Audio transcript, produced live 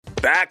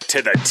back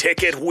to The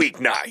Ticket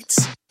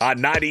weeknights on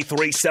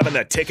 93.7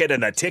 The Ticket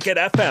and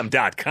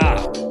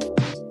theticketfm.com.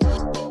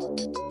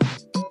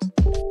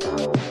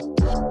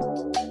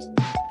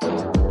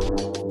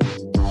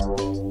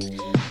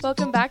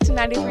 Welcome back to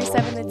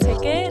 93.7 The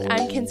Ticket.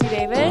 I'm Kinsey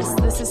Davis.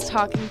 This is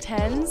Talking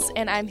Tens,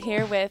 and I'm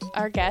here with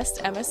our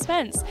guest, Emma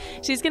Spence.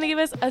 She's going to give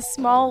us a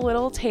small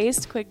little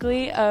taste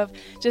quickly of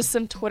just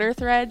some Twitter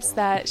threads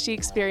that she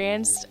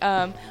experienced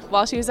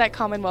while she was at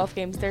Commonwealth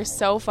Games. They're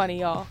so funny,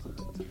 y'all.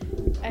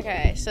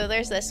 Okay, so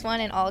there's this one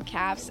in all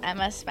caps,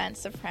 Emma Spence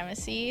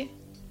supremacy.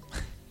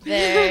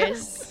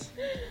 There's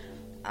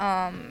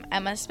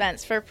Emma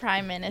Spence for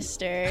Prime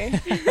Minister.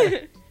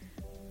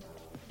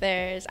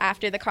 There's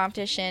after the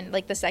competition,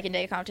 like the second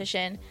day of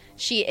competition,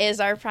 she is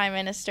our prime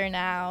minister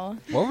now.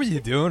 What were you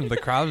doing? The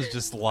crowd was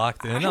just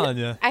locked in on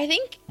you. I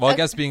think. Well, I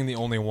guess being the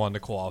only one to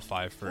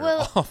qualify for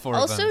all four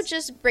events. Also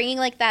just bringing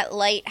like that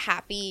light,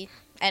 happy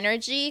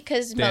energy,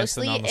 because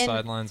mostly on the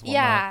sidelines,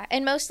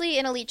 and mostly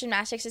in elite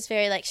gymnastics it's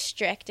very like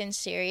strict and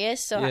serious.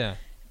 So yeah.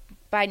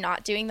 By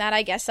not doing that,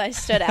 I guess I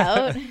stood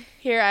out.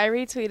 Here, I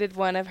retweeted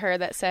one of her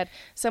that said,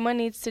 someone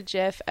needs to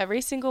GIF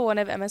every single one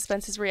of Emma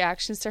Spence's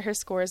reactions to her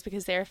scores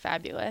because they are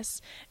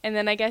fabulous. And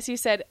then I guess you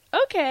said,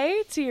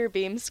 okay, to your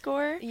beam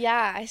score.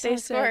 Yeah, I saw the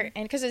score.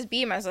 And because it's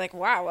beam, I was like,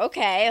 wow,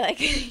 okay.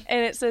 Like,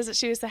 and it says that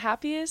she was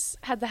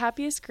had the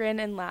happiest grin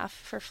and laugh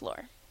for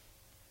floor.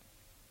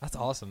 That's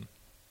awesome.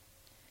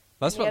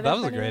 That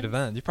was a great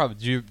event. You probably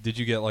did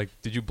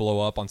you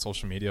blow up on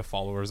social media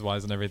followers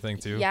wise and everything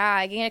too? Yeah,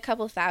 I gained a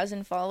couple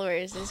thousand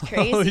followers. It's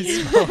crazy. Holy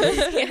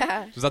smokes.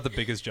 Yeah. Was that the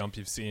biggest jump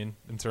you've seen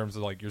in terms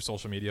of like your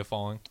social media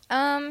following?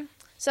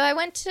 So I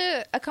went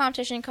to a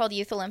competition called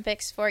Youth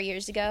Olympics 4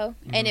 years ago,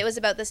 and it was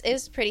about this. It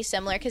was pretty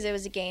similar because it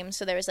was a game,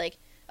 so there was like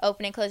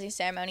opening, closing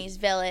ceremonies,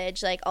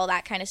 village, like all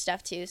that kind of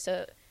stuff too.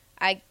 So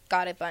I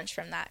got a bunch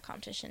from that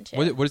competition too.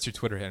 What is your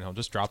Twitter handle?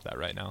 Just drop that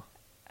right now.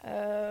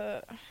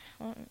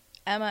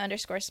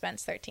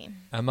 Emma_Spence13.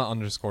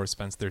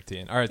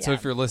 Emma_Spence13. All right, so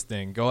if you're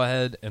listening, go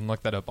ahead and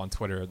look that up on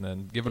Twitter and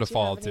then give it a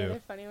follow too.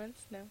 Other funny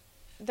ones? No.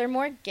 They're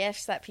more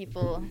gifs that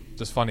people...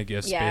 Just funny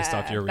gifs based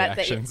off your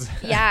reactions.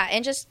 Yeah,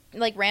 and just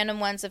like random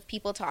ones of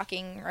people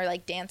talking or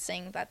like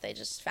dancing that they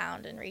just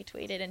found and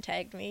retweeted and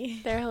tagged me.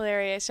 They're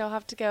hilarious. You'll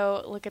have to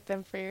go look at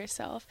them for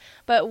yourself.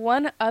 But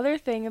one other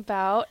thing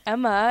about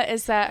Emma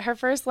is that her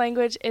first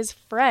language is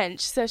French.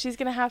 So she's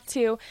going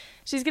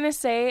to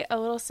say a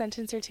little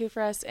sentence or two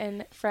for us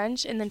in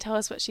French and then tell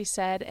us what she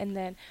said and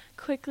then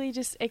quickly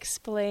just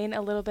explain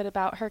a little bit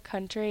about her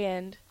country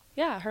and,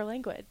 her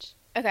language.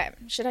 Okay,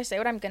 should I say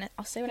what I'm gonna?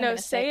 I'll say what I'm gonna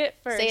say. No, say it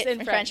first. Say it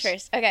in French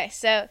first. Okay,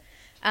 so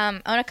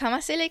on a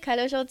commencé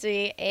l'école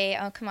aujourd'hui et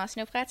on commence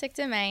nos pratiques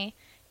demain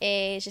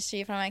et je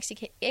suis vraiment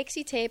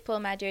excitée pour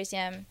ma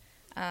deuxième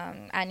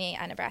année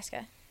à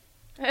Nebraska.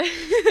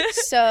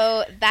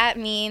 So that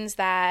means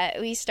that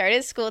we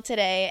started school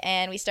today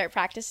and we start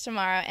practice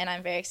tomorrow, and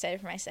I'm very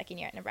excited for my second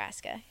year at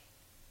Nebraska.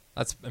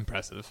 That's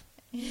impressive.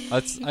 I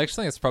actually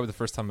think it's probably the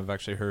first time I've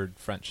actually heard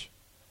French.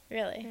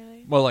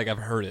 Really? Well, like I've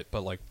heard it,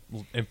 but like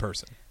in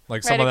person.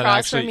 Like right someone that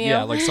actually,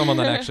 like someone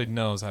that actually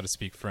knows how to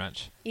speak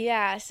French.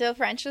 Yeah, so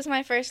French was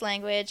my first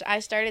language. I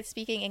started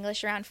speaking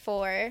English around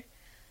 4.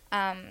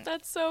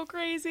 That's so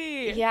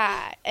crazy.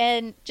 Yeah,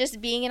 and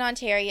just being in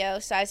Ontario,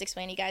 so I was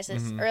explaining to you guys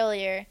this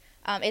earlier,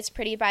 it's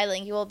pretty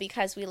bilingual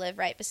because we live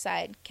right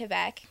beside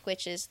Quebec,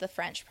 which is the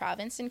French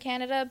province in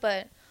Canada,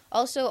 but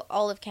also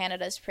all of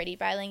Canada is pretty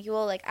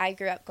bilingual. Like, I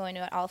grew up going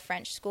to an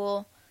all-French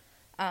school,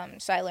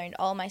 so I learned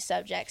all my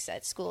subjects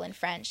at school in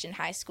French in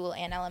high school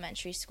and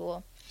elementary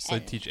school. So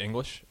they teach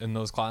English in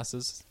those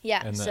classes?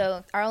 Yeah,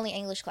 so our only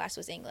English class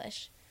was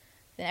English.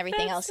 Then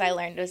everything else I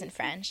learned was in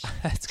French.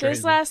 That's crazy.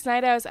 Just last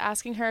night I was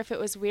asking her if it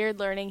was weird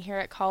learning here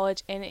at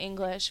college in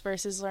English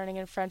versus learning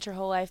in French her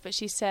whole life, but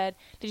she said,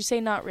 did you say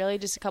not really,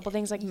 just a couple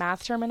things like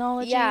math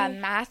terminology? Yeah,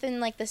 math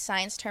and like the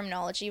science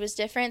terminology was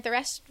different. The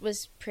rest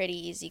was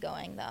pretty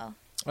easygoing though.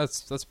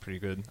 That's pretty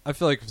good. I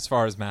feel like as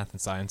far as math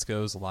and science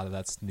goes, a lot of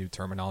that's new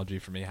terminology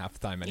for me half the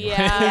time anyway.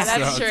 Yeah,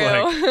 that's so true.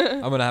 Like,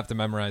 I'm going to have to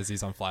memorize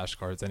these on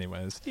flashcards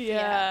anyways.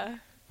 Yeah.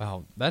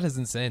 Wow, that is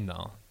insane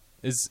though.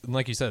 Is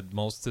like you said,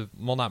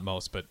 not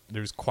most, but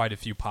there's quite a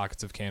few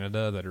pockets of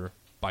Canada that are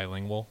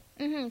bilingual.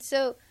 Mm-hmm.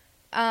 So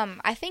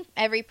I think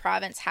every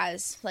province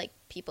has like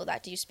people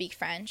that do speak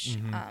French,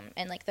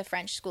 and like the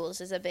French schools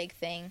is a big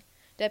thing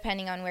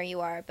depending on where you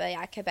are. But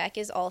yeah, Quebec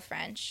is all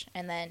French,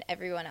 and then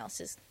everyone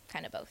else is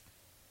kind of both.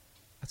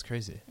 That's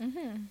crazy.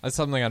 That's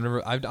something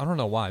I don't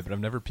know why, but I've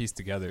never pieced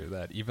together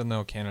that even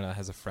though Canada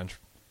has a French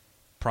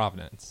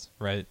province,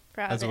 right?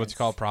 Province. That's what you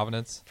call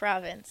Providence?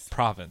 Province,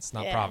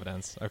 not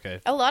Providence. Okay.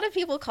 A lot of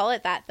people call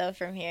it that, though,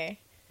 from here.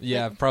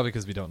 Yeah, probably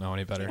because we don't know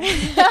any better.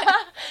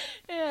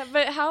 Yeah,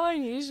 but how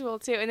unusual,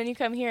 too. And then you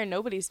come here and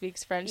nobody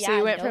speaks French. Yeah, so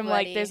you went from,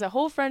 like, there's a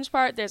whole French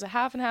part, there's a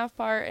half and half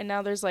part, and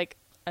now there's, like,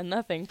 a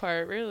nothing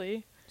part,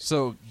 really.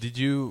 So did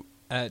you,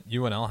 at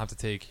UNL, have to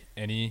take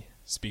any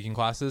speaking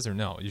classes, or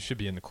no? You should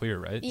be in the clear,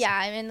 right? Yeah,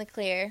 I'm in the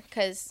clear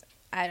because,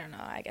 I don't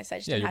know, I guess I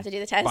just didn't have to do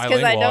the test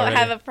because I don't already.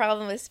 have a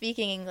problem with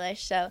speaking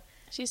English. So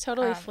she's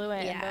totally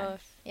fluent in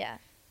both. Yeah.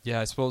 Yeah,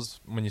 I suppose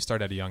when you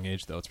start at a young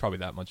age, though, it's probably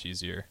that much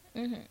easier.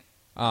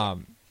 I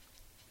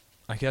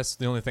guess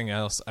the only thing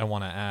else I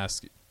want to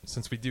ask,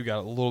 since we do got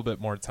a little bit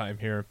more time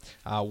here,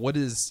 what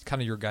is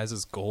kind of your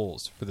guys'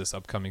 goals for this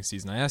upcoming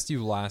season? I asked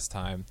you last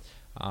time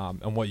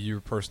and what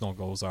your personal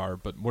goals are,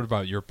 but what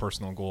about your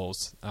personal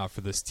goals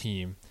for this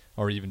team,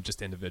 or even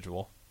just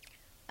individual?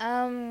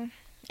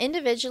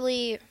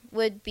 Individually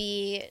would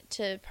be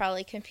to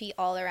probably compete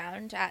all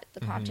around at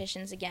the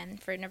competitions again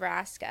for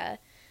Nebraska.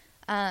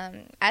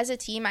 As a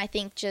team, I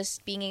think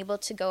just being able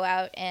to go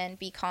out and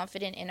be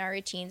confident in our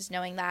routines,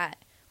 knowing that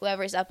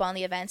whoever's up on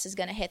the events is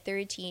going to hit the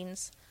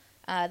routines,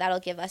 that'll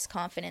give us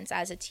confidence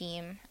as a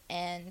team.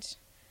 And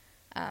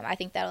I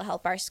think that'll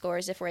help our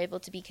scores if we're able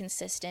to be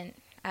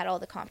consistent at all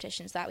the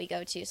competitions that we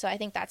go to. So I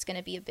think that's going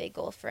to be a big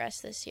goal for us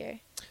this year.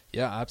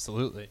 Yeah,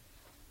 absolutely.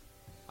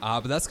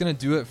 But that's going to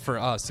do it for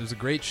us. It was a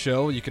great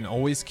show. You can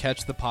always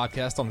catch the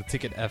podcast on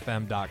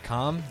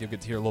theticketfm.com. You'll get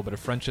to hear a little bit of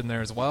French in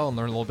there as well and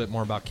learn a little bit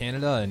more about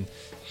Canada and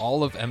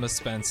all of Emma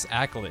Spence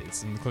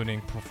accolades,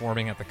 including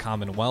performing at the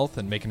Commonwealth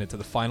and making it to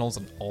the finals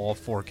in all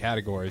 4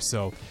 categories.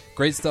 So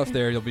great stuff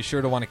there. You'll be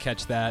sure to want to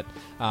catch that.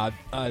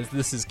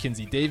 This is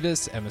Kinsey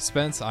Davis, Emma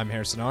Spence. I'm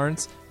Harrison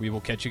Arns. We will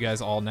catch you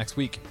guys all next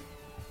week.